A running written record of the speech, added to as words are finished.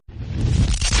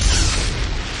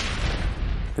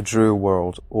The Drew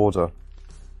World Order.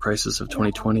 Crisis of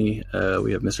 2020.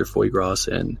 We have Mr. Foygrass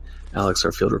and Alex,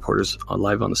 our field reporters,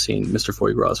 live on the scene. Mr.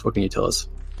 Foygrass, what can you tell us?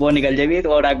 And what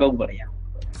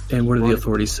have the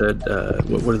authorities said?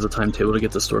 What is the timetable to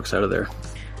get the storks out of there?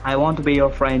 I want to be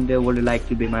your friend. Would you like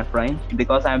to be my friend?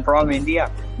 Because I'm from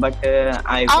India, but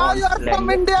I want... you are from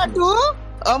India too?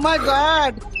 Oh my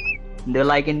God. Do you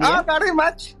like India? Very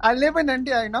much. I live in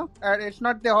India, It's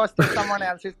not the hostel, someone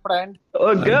else's friend.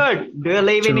 Oh, good. Do you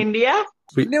live in India?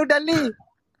 New Delhi.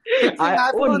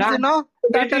 I want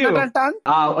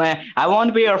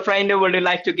to be your friend. Would you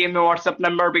like to give me WhatsApp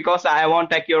number? Because I won't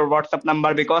take your WhatsApp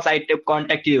number because I to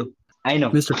contact you. I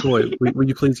know. Mr. Foy, would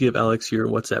you please give Alex your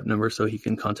WhatsApp number so he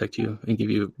can contact you and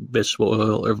give you vegetable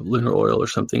oil or lunar oil or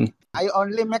something? I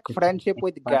only make friendship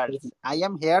with girls. I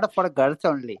am here for girls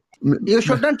only. You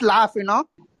shouldn't laugh,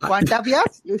 Point of view,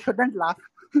 you shouldn't laugh.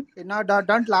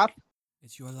 Don't laugh.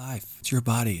 It's your life. It's your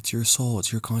body. It's your soul.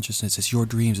 It's your consciousness. It's your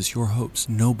dreams. It's your hopes.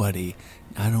 Nobody,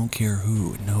 I don't care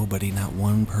who, nobody, not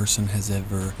one person has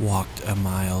ever walked a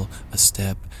mile, a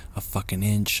step, a fucking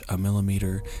inch, a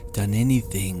millimeter, done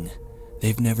anything.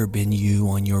 They've never been you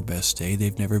on your best day.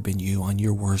 They've never been you on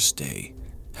your worst day.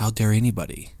 How dare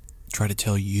anybody try to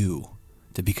tell you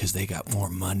that because they got more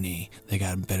money, they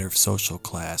got a better social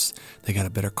class, they got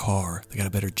a better car, they got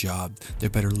a better job,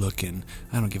 they're better looking.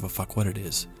 I don't give a fuck what it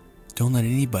is. Don't let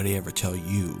anybody ever tell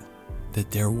you that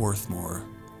they're worth more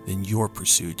than your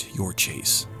pursuit, your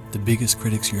chase. The biggest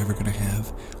critics you're ever going to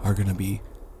have are going to be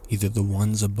either the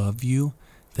ones above you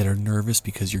that are nervous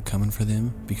because you're coming for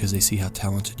them, because they see how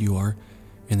talented you are,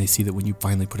 and they see that when you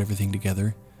finally put everything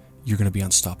together, you're going to be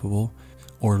unstoppable,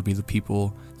 or it'll be the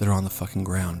people that are on the fucking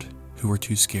ground who are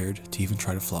too scared to even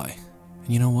try to fly.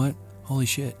 And you know what? Holy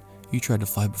shit, you tried to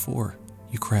fly before.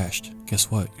 You crashed.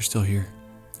 Guess what? You're still here.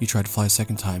 You tried to fly a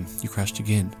second time. You crashed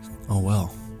again. Oh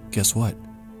well, guess what?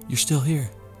 You're still here.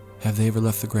 Have they ever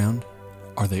left the ground?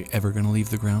 Are they ever going to leave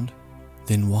the ground?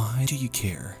 Then why do you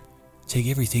care? Take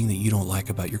everything that you don't like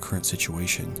about your current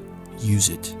situation, use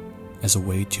it as a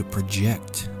way to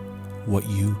project what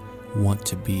you want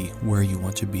to be, where you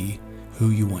want to be, who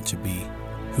you want to be,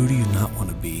 who do you not want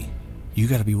to be. You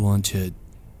got to be willing to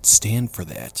stand for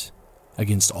that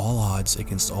against all odds,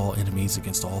 against all enemies,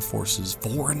 against all forces,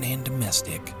 foreign and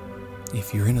domestic.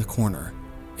 If you're in a corner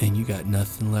and you got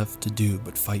nothing left to do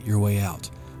but fight your way out,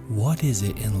 what is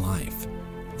it in life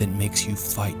that makes you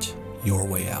fight your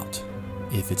way out?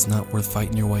 If it's not worth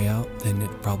fighting your way out, then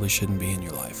it probably shouldn't be in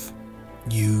your life.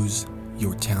 Use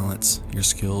your talents, your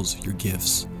skills, your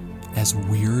gifts, as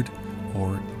weird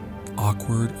or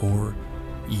awkward or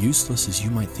useless as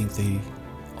you might think they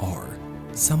are.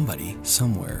 Somebody,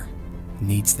 somewhere,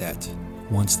 needs that,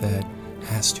 wants that,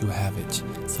 has to have it.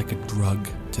 It's like a drug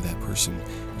to that person.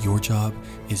 Your job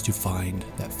is to find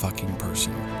that fucking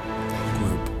person, that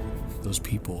group, those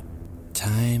people.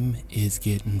 Time is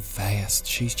getting fast.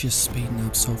 She's just speeding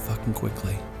up so fucking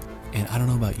quickly. And I don't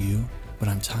know about you, but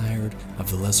I'm tired of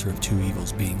the lesser of two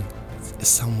evils being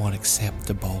somewhat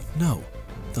acceptable. No,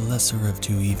 the lesser of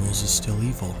two evils is still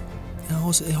evil. And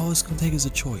all it's gonna take is a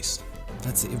choice.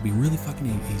 That's it. It'd be really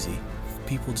fucking easy for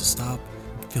people to stop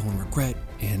feeling regret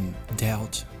and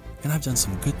doubt. And I've done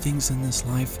some good things in this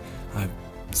life. I'm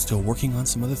still working on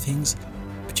some other things,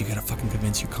 but you gotta fucking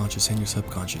convince your conscious and your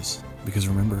subconscious. Because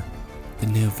remember, the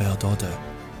nouvelle order.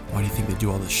 Why do you think they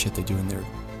do all the shit they do in their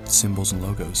symbols and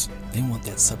logos? They want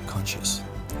that subconscious.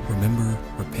 Remember,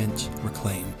 repent,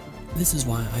 reclaim. This is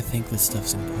why I think this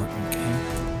stuff's important, okay?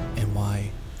 And why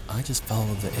I just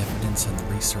follow the evidence and the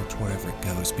research wherever it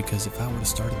goes. Because if I would have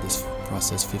started this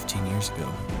process 15 years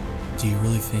ago, do you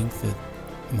really think that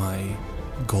my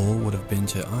goal would have been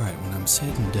to, alright, when I'm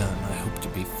said and done, I hope to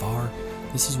be far,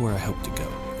 this is where I hope to go.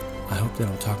 I hope that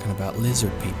I'm talking about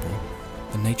lizard people,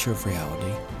 the nature of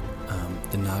reality,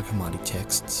 the Nag Hammadi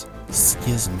texts,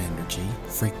 schism energy,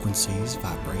 frequencies,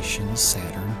 vibrations,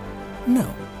 Saturn. No,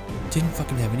 didn't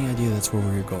fucking have any idea that's where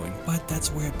we were going, but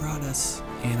that's where it brought us,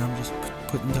 and I'm just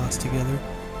putting dots together,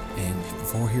 and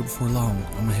before long,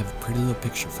 I'm gonna have a pretty little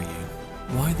picture for you.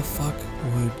 Why the fuck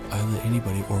would I let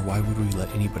anybody, or why would we let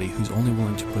anybody who's only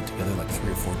willing to put together like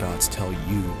 3 or 4 dots tell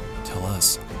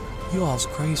us, you all's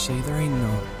crazy, there ain't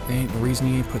no reason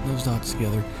you ain't putting those dots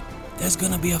together. There's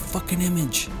gonna be a fucking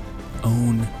image.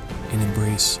 Own and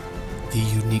embrace the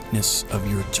uniqueness of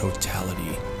your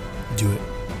totality. Do it.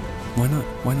 Why not?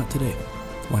 Why not today?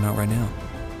 Why not right now?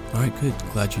 Alright, good.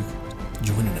 Glad you're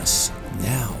joining us.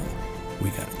 Now,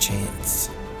 we got a chance.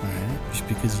 Alright? Just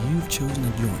because you've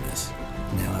chosen to join us.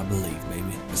 Now I believe,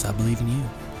 baby. Because I believe in you.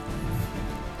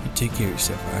 You take care of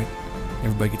yourself, alright?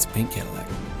 Everybody gets a pink Cadillac.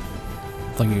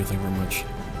 Thank you very much.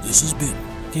 This has been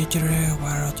Digital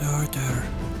world order.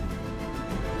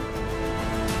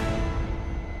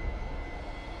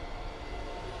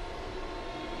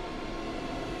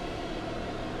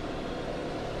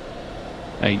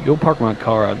 Hey, go park my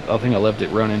car. I think I left it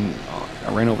running.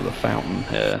 I ran over the fountain.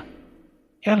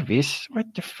 Elvis,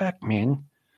 what the fuck, man?